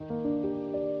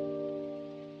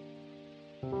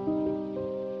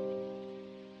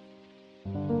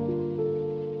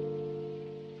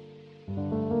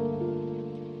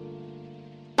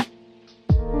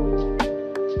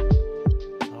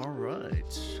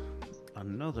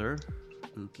another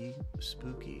ooky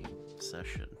spooky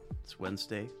session. It's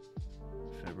Wednesday,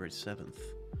 February 7th.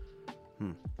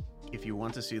 If you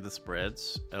want to see the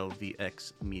spreads,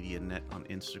 LVX Media Net on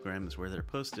Instagram is where they're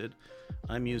posted.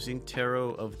 I'm using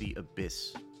Tarot of the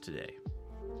Abyss today.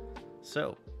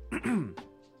 So,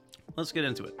 let's get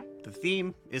into it. The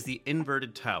theme is the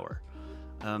inverted tower.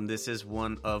 This is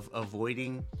one of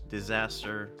avoiding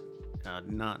disaster,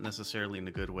 not necessarily in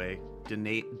a good way,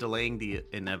 delaying the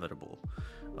inevitable.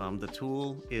 The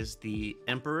tool is the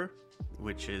Emperor,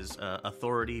 which is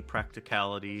authority,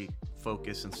 practicality,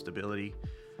 focus, and stability.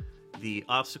 The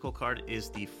obstacle card is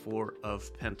the Four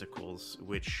of Pentacles,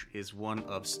 which is one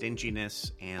of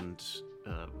stinginess and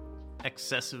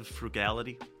excessive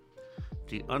frugality.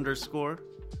 The underscore,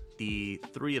 the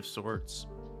Three of Swords,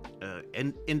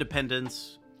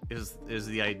 independence is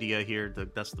the idea here.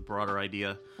 That's the broader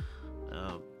idea.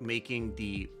 Making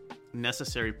the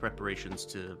necessary preparations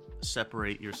to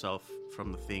separate yourself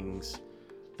from the things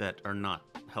that are not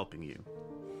helping you.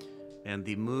 And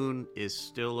the moon is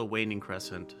still a waning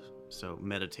crescent, so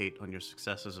meditate on your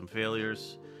successes and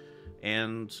failures,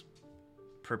 and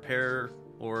prepare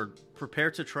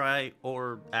to try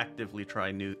or actively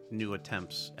try new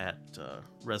attempts at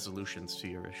resolutions to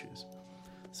your issues.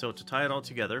 So to tie it all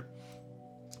together,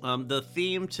 the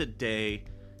theme today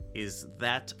is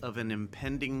that of an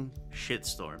impending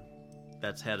shitstorm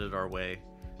that's headed our way,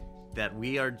 that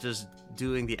we are just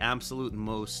doing the absolute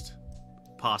most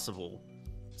possible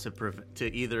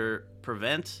to either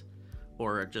prevent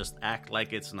or just act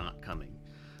like it's not coming.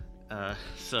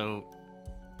 So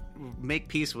make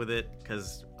peace with it,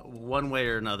 because one way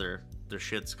or another, the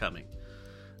shit's coming.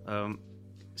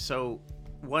 So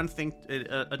one thing,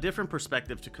 a different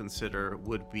perspective to consider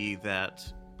would be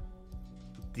that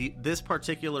this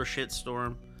particular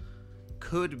shitstorm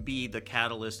could be the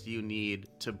catalyst you need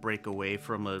to break away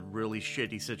from a really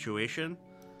shitty situation.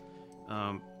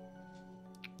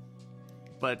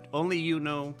 But only you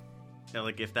know,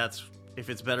 like, if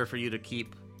it's better for you to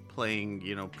keep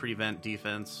playing, prevent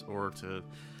defense, or to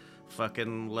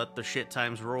fucking let the shit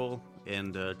times roll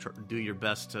and do your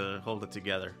best to hold it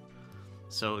together.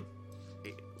 So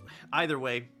either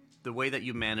way, the way that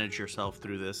you manage yourself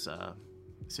through this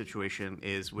situation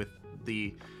is with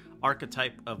the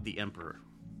archetype of the Emperor.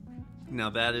 Now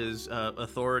that is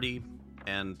authority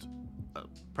and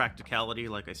practicality,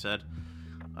 like I said.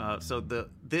 So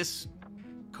this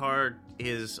card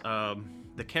is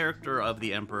the character of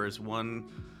the Emperor is one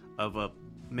of a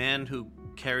man who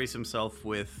carries himself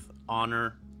with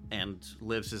honor and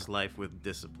lives his life with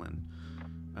discipline.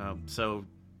 So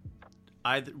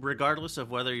regardless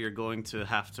of whether you're going to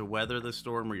have to weather the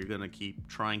storm or you're going to keep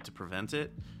trying to prevent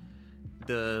it,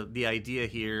 the idea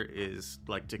here is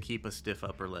like to keep a stiff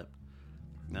upper lip.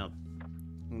 Now,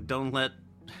 don't let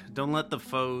the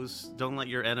foes, don't let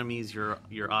your enemies,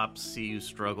 your ops see you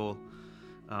struggle.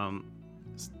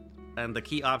 And the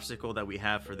key obstacle that we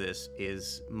have for this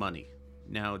is money.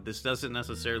 Now, this doesn't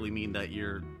necessarily mean that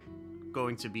you're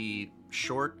going to be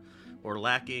short or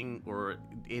lacking or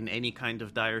in any kind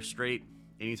of dire strait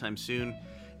anytime soon.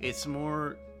 It's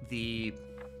more the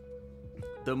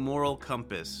moral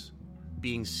compass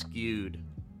being skewed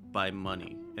by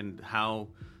money and how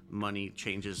money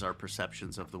changes our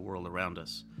perceptions of the world around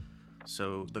us.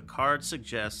 So the card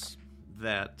suggests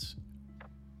that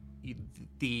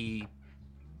the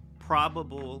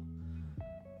probable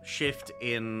shift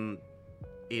in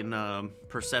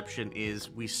perception is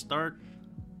we start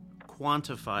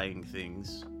quantifying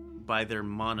things by their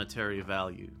monetary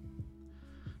value.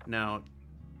 Now,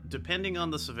 depending on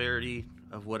the severity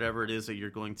of whatever it is that you're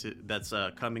going to that's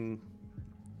coming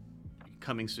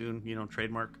soon,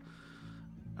 trademark,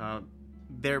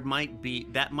 that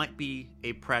might be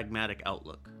a pragmatic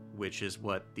outlook, which is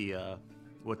what the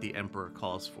Emperor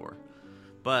calls for.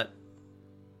 But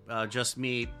just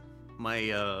me,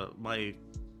 the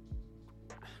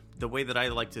way that I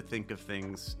like to think of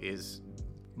things is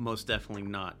most definitely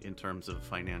not in terms of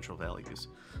financial values.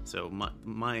 So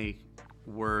my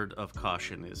word of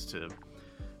caution is to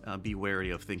be wary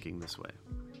of thinking this way.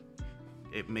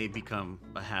 It may become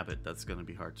a habit that's going to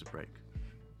be hard to break.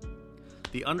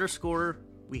 The underscore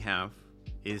we have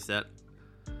is that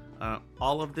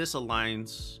all of this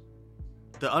aligns.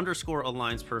 The underscore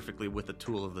aligns perfectly with the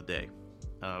tool of the day.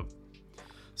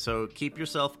 So keep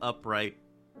yourself upright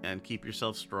and keep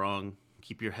yourself strong.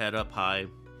 Keep your head up high.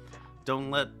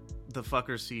 Don't let the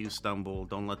fuckers see you stumble.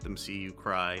 Don't let them see you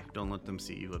cry. Don't let them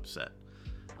see you upset.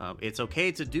 It's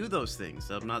okay to do those things.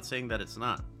 I'm not saying that it's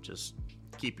not. Just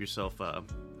keep yourself,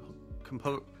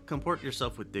 comport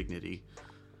yourself with dignity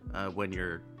when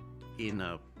you're in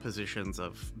positions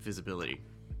of visibility.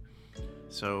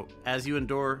 So as you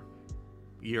endure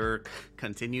your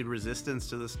continued resistance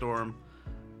to the storm,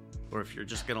 or if you're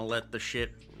just gonna let the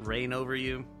shit rain over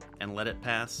you and let it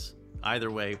pass,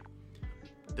 either way,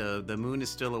 the moon is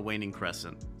still a waning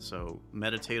crescent. So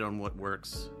meditate on what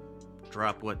works,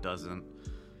 drop what doesn't,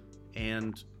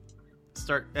 and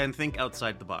think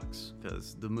outside the box,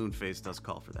 because the moon phase does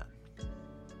call for that.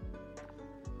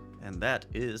 And that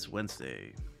is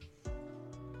Wednesday.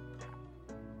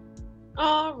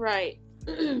 All right.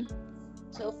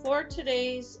 So for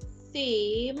today's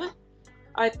theme,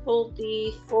 I pulled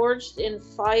the Forged in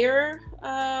Fire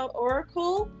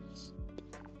Oracle.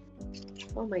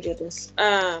 Oh my goodness.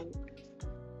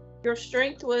 Your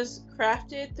strength was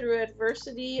crafted through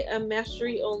adversity, a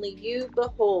mastery only you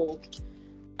behold.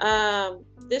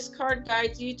 This card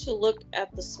guides you to look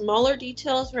at the smaller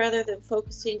details rather than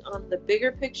focusing on the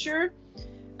bigger picture.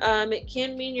 It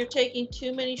can mean you're taking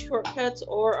too many shortcuts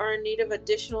or are in need of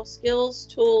additional skills,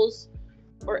 tools,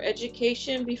 or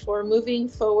education before moving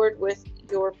forward with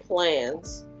your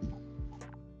plans.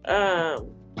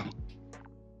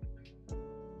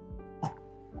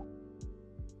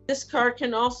 This card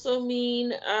can also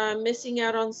mean missing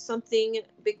out on something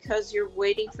because you're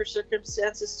waiting for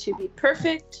circumstances to be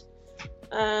perfect.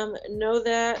 Know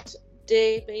that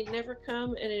day may never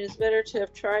come, and it is better to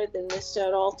have tried than missed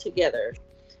out altogether.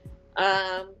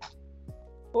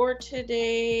 For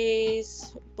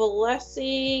today's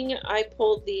blessing, I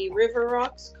pulled the River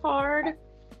Rocks card.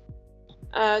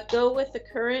 Go with the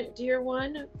current, dear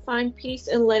one. Find peace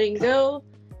in letting go.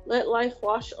 Let life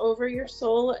wash over your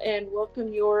soul and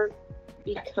welcome your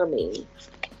becoming.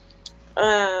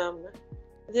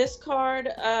 This card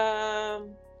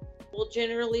will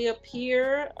generally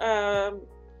appear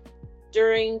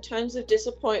during times of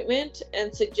disappointment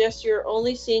and suggest you're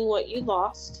only seeing what you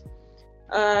lost.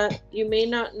 You may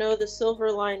not know the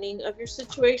silver lining of your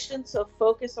situation, so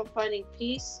focus on finding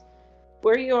peace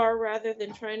where you are rather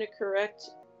than trying to create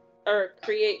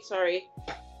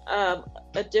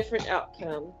a different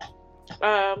outcome.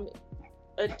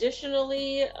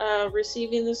 Additionally,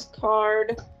 receiving this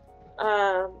card,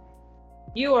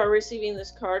 you are receiving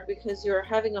this card because you are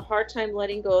having a hard time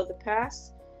letting go of the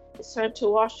past. It's time to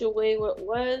wash away what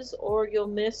was, or you'll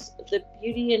miss the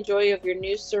beauty and joy of your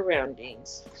new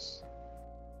surroundings.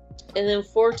 And then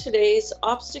for today's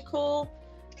obstacle,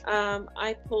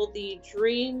 I pulled the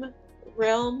Dream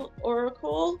Realm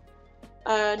Oracle.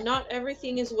 Not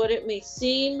everything is what it may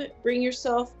seem. Bring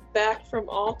yourself back from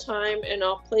all time and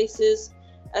all places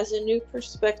as a new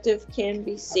perspective can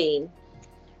be seen.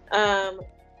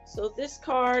 So this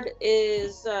card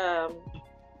is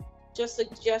just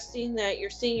suggesting that you're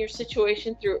seeing your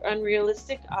situation through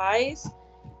unrealistic eyes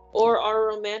or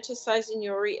are romanticizing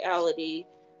your reality.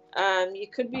 You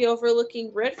could be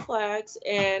overlooking red flags,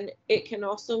 and it can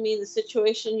also mean the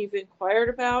situation you've inquired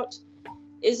about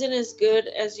isn't as good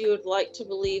as you would like to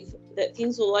believe, that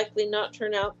things will likely not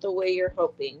turn out the way you're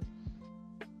hoping.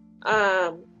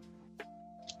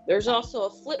 There's also a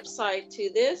flip side to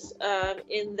this,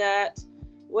 in that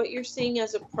what you're seeing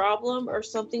as a problem or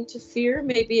something to fear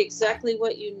may be exactly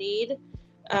what you need.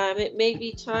 It may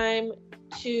be time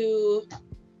to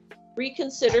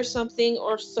reconsider something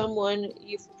or someone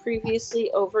you've previously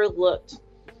overlooked.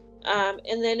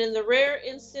 And then in the rare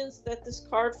instance that this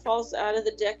card falls out of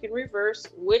the deck in reverse,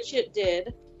 which it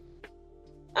did,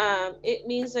 it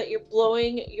means that you're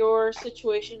blowing your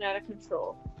situation out of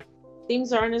control.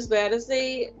 Things aren't as bad as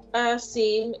they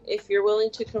seem if you're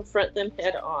willing to confront them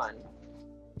head on.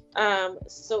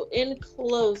 So in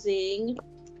closing,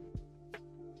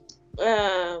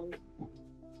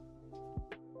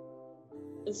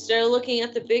 instead of looking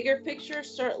at the bigger picture,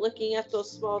 start looking at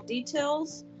those small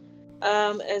details,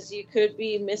 as you could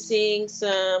be missing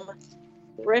some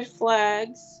red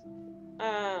flags.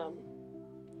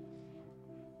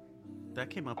 That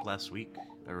came up last week,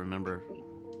 I remember.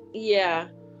 Yeah.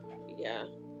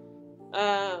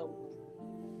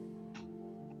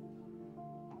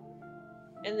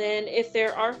 And then if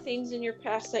there are things in your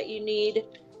past that you need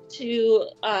to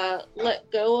let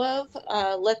go of,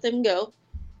 let them go,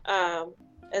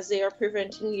 as they are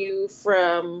preventing you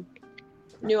from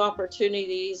new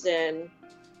opportunities and,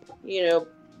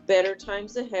 better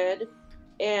times ahead.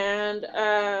 And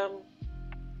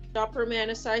stop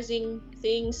romanticizing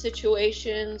things,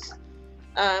 situations,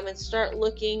 and start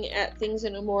looking at things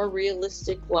in a more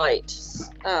realistic light.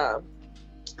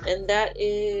 And that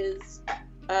is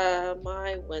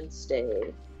my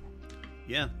Wednesday.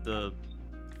 Yeah, the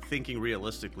thinking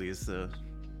realistically is the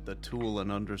tool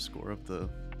and underscore of the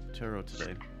tarot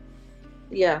today.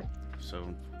 Yeah.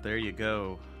 So there you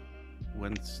go.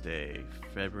 Wednesday,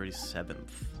 February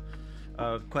 7th.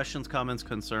 questions, comments,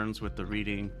 concerns with the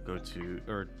reading,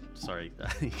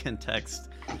 you can text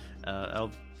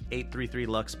 833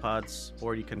 Lux Pods,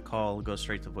 or you can call, go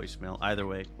straight to voicemail. Either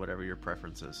way, whatever your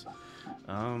preference is.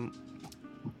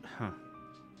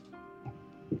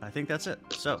 I think that's it.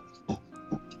 So,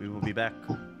 we will be back.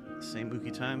 Same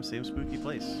ooky time, same spooky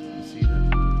place. See you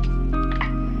then.